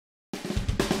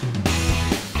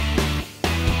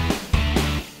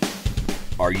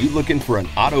Are you looking for an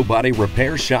auto body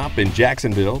repair shop in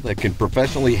Jacksonville that can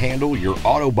professionally handle your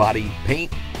auto body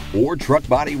paint or truck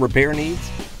body repair needs?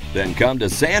 Then come to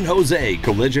San Jose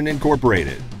Collision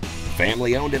Incorporated.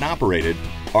 Family owned and operated,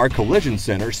 our collision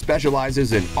center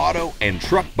specializes in auto and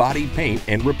truck body paint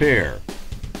and repair.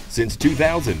 Since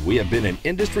 2000, we have been an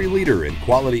industry leader in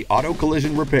quality auto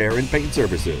collision repair and paint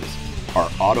services.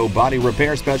 Our auto body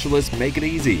repair specialists make it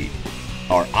easy.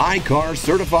 Our iCar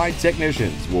certified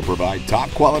technicians will provide top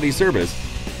quality service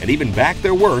and even back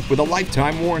their work with a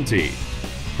lifetime warranty.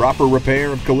 Proper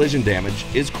repair of collision damage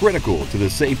is critical to the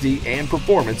safety and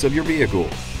performance of your vehicle.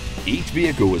 Each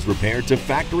vehicle is repaired to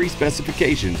factory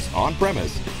specifications on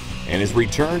premise and is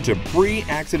returned to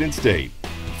pre-accident state.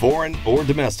 Foreign or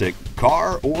domestic,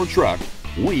 car or truck,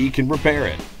 we can repair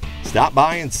it. Stop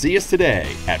by and see us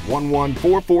today at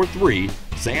 11443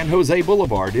 San Jose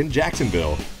Boulevard in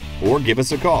Jacksonville, or give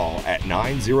us a call at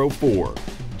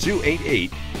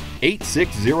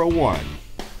 904-288-8601.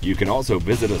 You can also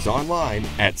visit us online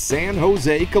at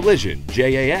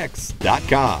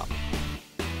sanjosecollisionjax.com.